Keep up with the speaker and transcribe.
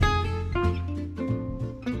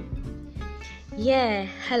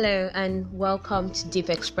Hello and welcome to Deep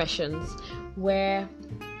Expressions, where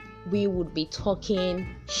we would be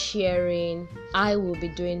talking, sharing. I will be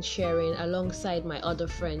doing sharing alongside my other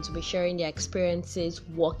friends. We'll be sharing their experiences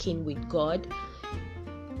walking with God,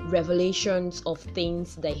 revelations of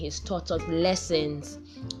things that He's taught us, lessons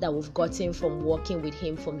that we've gotten from walking with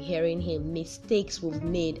Him, from hearing Him, mistakes we've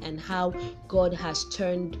made, and how God has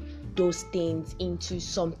turned those things into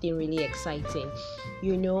something really exciting.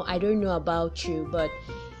 I don't know about you, but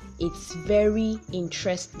it's very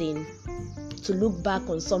interesting to look back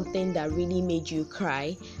on something that really made you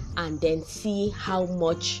cry and then see how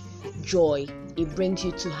much joy it brings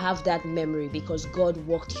you to have that memory because God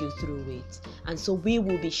walked you through it. And so we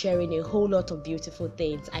will be sharing a whole lot of beautiful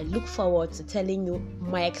things. I look forward to telling you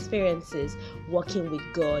my experiences walking with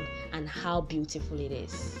God and how beautiful it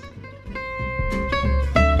is.